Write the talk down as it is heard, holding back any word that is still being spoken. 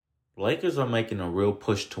Lakers are making a real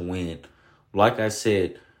push to win. Like I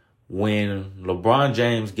said, when LeBron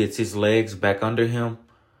James gets his legs back under him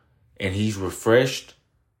and he's refreshed,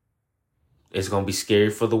 it's going to be scary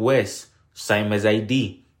for the West. Same as AD.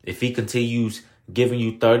 If he continues giving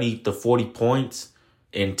you 30 to 40 points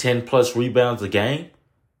and 10 plus rebounds a game,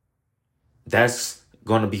 that's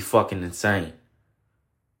going to be fucking insane.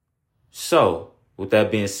 So, with that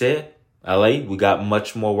being said, LA, we got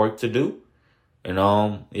much more work to do. And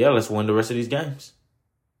let's win the rest of these games.